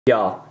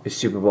Y'all, it's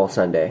Super Bowl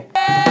Sunday.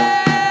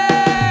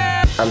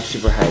 I'm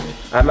super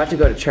hyped. I'm about to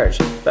go to church,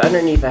 but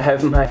underneath I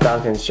have my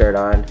Falcons shirt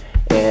on,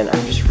 and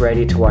I'm just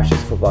ready to watch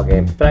this football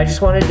game. But I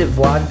just wanted to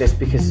vlog this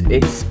because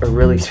it's a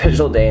really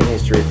special day in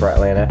history for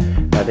Atlanta.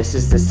 This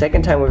is the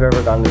second time we've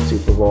ever gone to the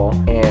Super Bowl,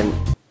 and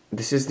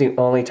this is the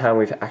only time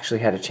we've actually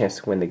had a chance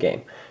to win the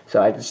game.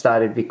 So I just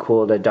thought it'd be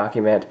cool to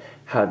document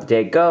how the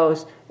day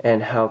goes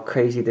and how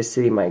crazy the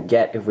city might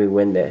get if we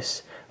win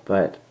this.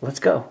 But let's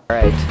go.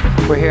 Alright,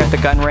 we're here at the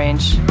gun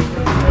range.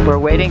 We're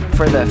waiting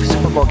for the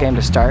Super Bowl game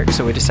to start,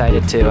 so we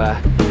decided to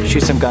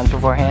shoot some guns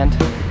beforehand.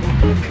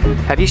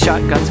 Have you shot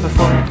guns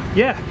before?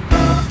 Yeah.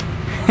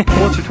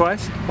 Once or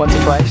twice. Once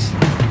or twice?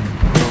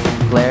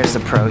 Blair's the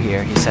pro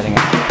here. He's setting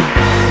up.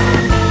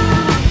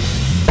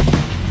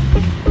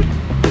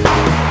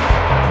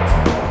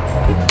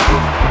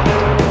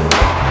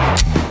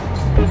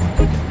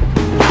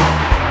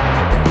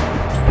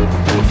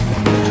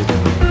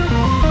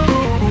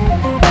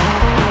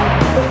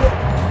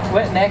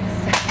 What next?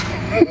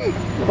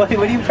 What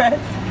do you press?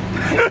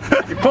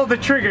 You pull the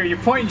trigger, you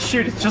point and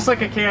shoot. It's just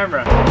like a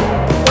camera.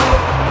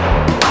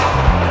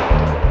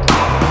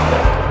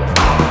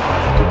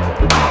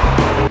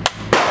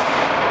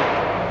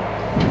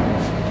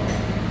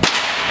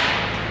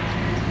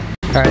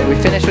 Alright, we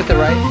finished with the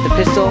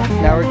pistol.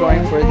 Now we're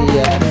going for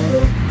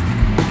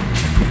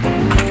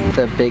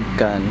the big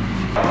gun.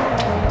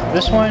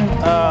 This one,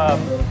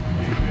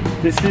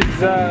 this is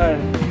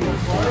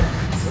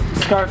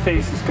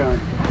Scarface's gun.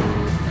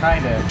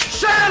 Kinda.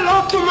 Say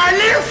hello to my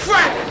little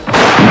friend!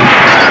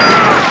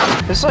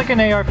 This is like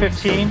an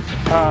AR-15.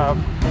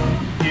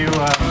 You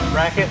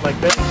rack it like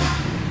this,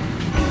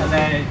 and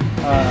then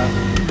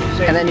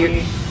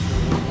you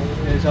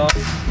is off,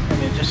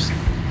 and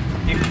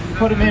you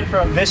put them in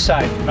from this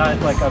side, not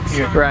like up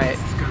here. Right.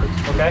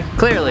 Okay.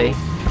 Clearly,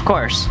 of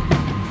course.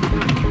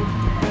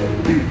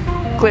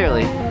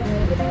 Clearly.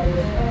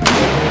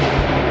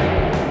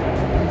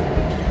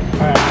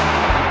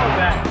 All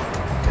right.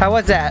 How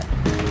was that?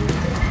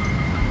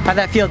 How'd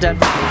that feel,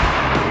 Denver?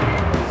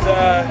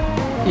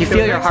 You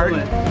feel your heart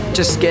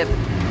just skip?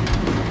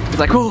 It's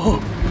like, ooh.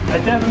 I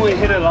definitely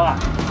hit a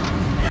lot.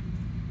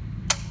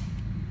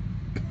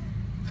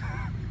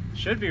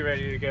 Should be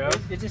ready to go.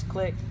 It just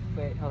clicked.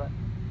 Wait, hold on.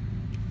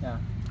 No.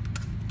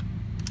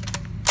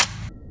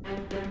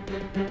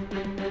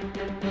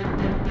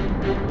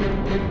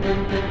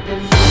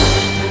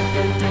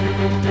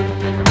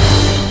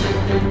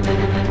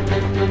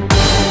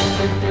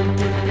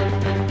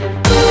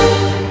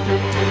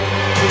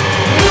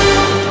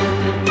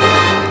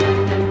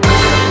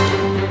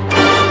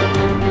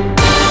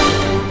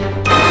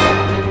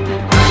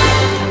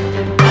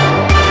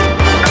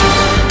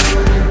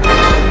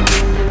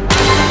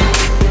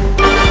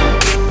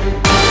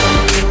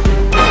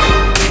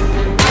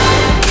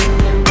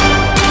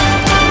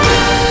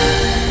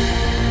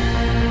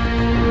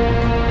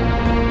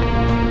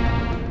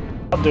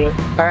 Do it.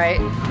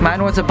 Alright,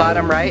 mine was the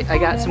bottom right. I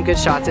got some good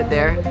shots at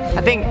there.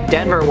 I think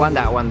Denver won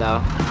that one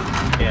though.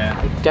 Yeah.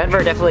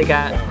 Denver definitely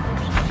got...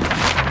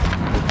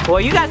 Well,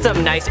 you got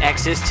some nice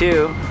X's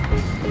too.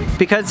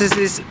 Because this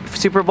is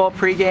Super Bowl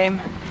pregame,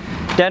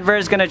 Denver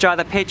is going to draw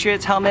the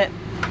Patriots helmet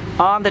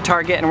on the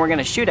target and we're going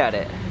to shoot at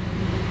it.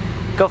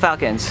 Go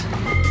Falcons.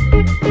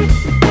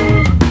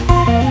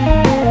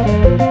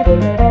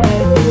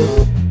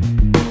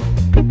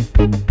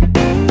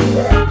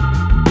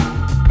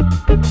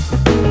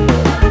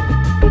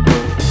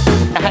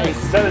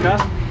 Is that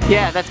enough?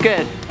 Yeah, that's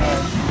good.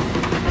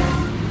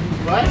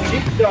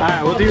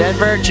 Alright, we'll do.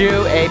 Denver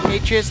drew a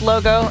Patriots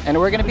logo and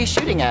we're going to be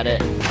shooting at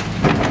it.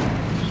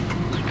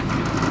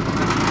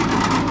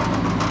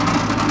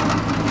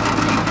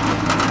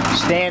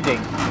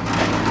 Standing.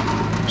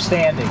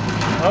 Standing.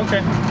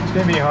 Okay. It's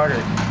going to be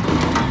harder.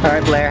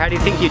 Alright, Blair, how do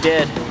you think you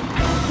did?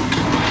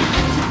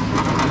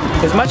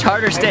 It's much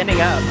harder standing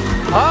up.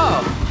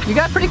 Oh, you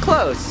got pretty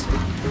close.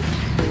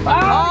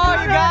 Oh,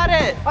 you got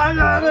it! I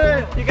got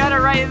it! You got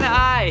it right in the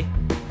eye.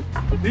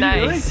 Did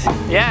Nice. You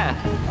really? Yeah.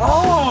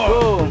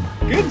 Oh! Boom.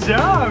 Good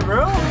job,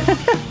 bro!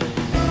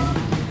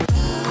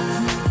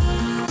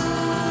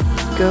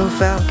 Go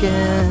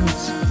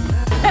Falcons.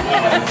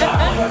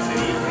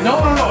 No, I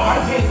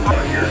can't.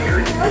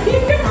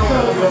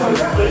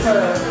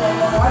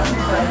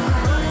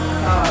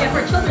 Yeah,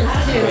 for children's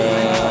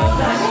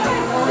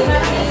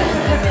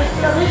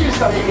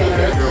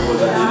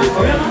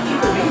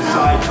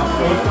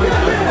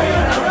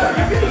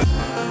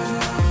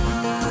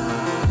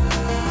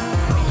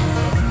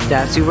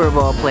That Super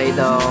Bowl play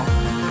though.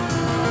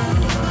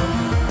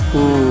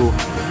 Ooh.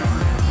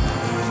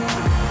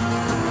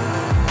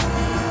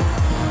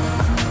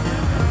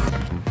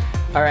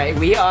 Alright,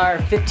 we are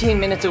 15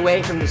 minutes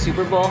away from the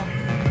Super Bowl.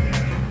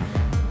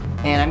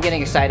 And I'm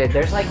getting excited.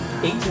 There's like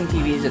 18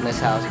 TVs in this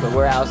house, but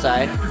we're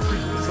outside.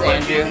 This is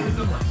Andrew.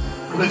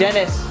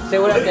 Dennis, say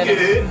what up,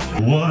 Dennis.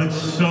 What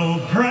so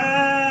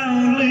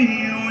proudly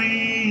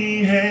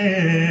we held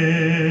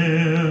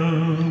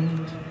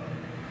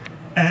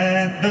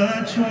at the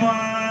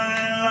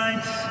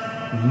twilight's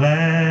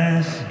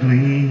last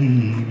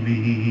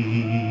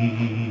gleaming.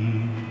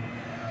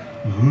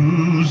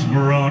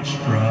 broad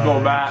stripes.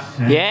 Go back.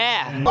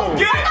 Yeah. Come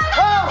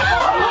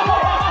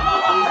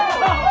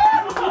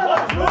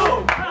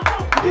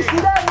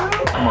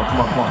on, come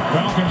on, come on.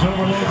 Falcons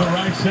overload the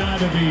right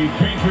side of the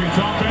Patriots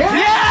offense.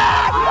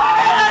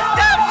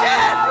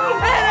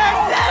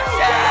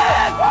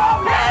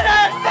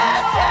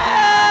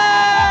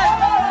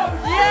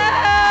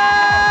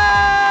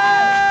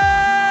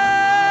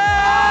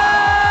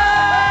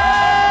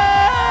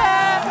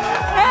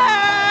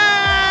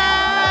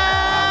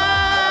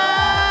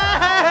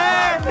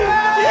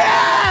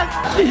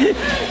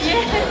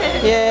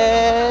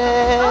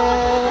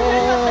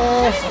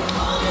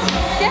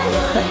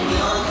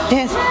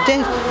 Dance,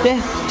 dance,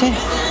 dance,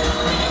 dance.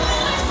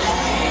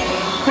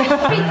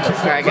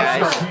 Alright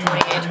guys,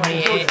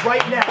 28-28.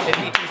 Right now.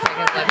 52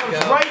 seconds left to go.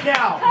 Right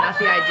now. Not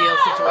the ideal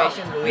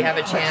situation, but we have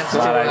a chance to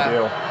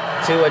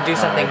do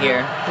something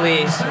here.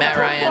 Please, Matt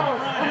Ryan.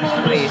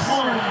 Please.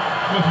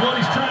 With what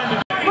he's trying to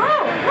do.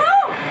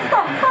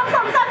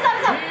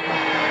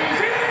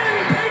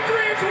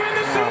 Patriots win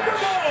the Super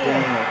Bowl.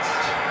 Dang it.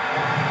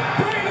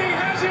 Brady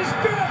has his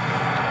fifth.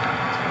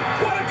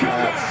 What a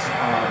comeback.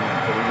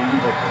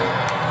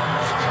 Unbelievable.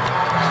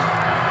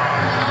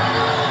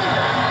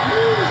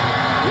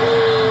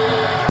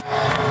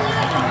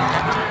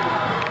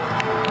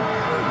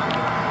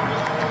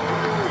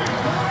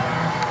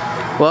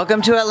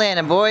 Welcome to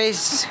Atlanta,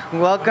 boys.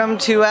 Welcome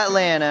to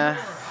Atlanta.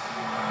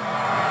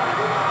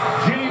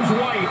 James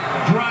White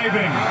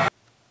driving.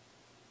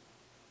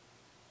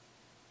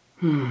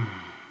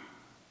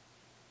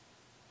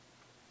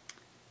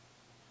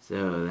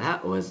 So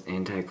that was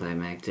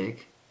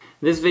anticlimactic.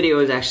 This video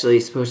was actually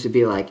supposed to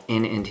be like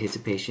in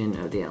anticipation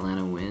of the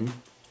Atlanta win.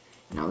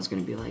 And I was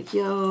gonna be like,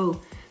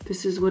 yo,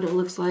 this is what it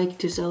looks like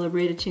to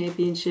celebrate a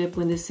championship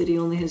when this city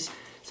only has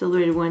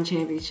celebrated one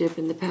championship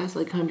in the past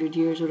like 100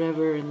 years or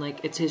whatever, and like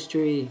it's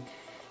history.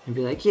 And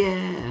be like,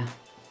 yeah.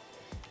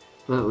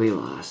 But we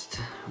lost.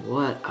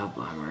 What a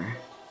bummer.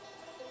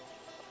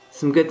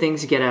 Some good things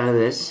to get out of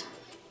this.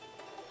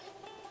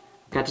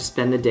 Got to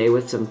spend the day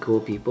with some cool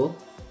people.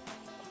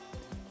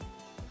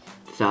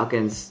 The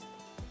Falcons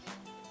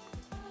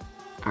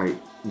are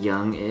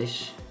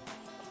young-ish.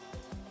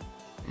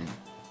 And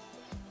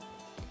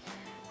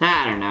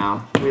I don't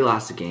know. We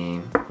lost the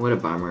game. What a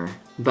bummer.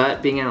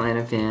 But being an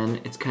Atlanta fan,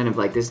 it's kind of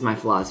like, this is my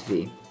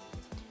philosophy.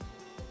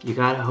 You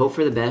gotta hope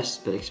for the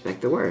best, but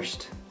expect the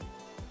worst.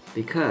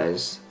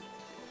 Because,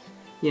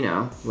 you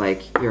know,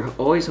 like, you're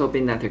always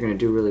hoping that they're gonna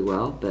do really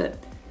well,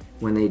 but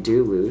when they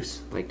do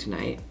lose, like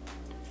tonight,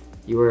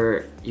 you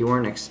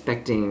weren't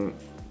expecting,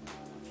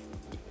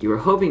 you were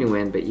hoping to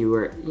win, but you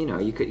were, you know,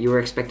 you were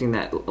expecting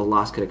that a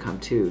loss could have come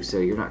too, so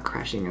you're not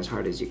crashing as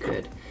hard as you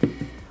could.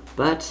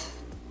 But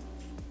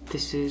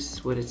this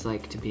is what it's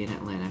like to be an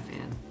Atlanta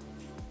fan.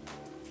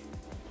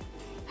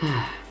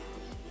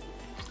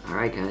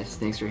 Alright guys,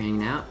 thanks for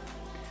hanging out.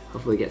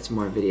 Hopefully get some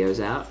more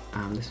videos out.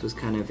 This was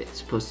kind of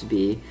supposed to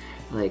be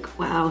like,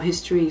 wow,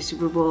 history,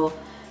 Super Bowl,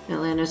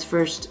 Atlanta's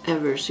first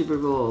ever Super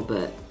Bowl,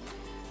 but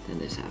then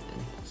this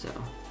happened, so.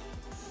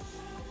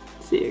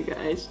 See you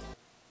guys.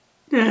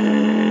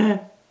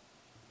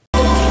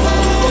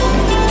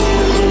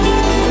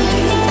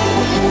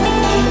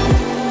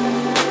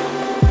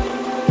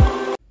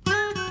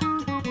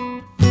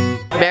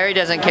 Barry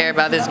doesn't care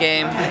about this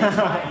game.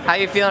 How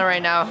you feeling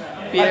right now,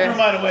 Peter? I threw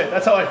mine away.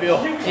 That's how I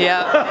feel.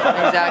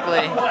 Yeah,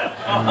 exactly.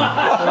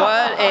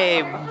 What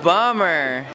a bummer.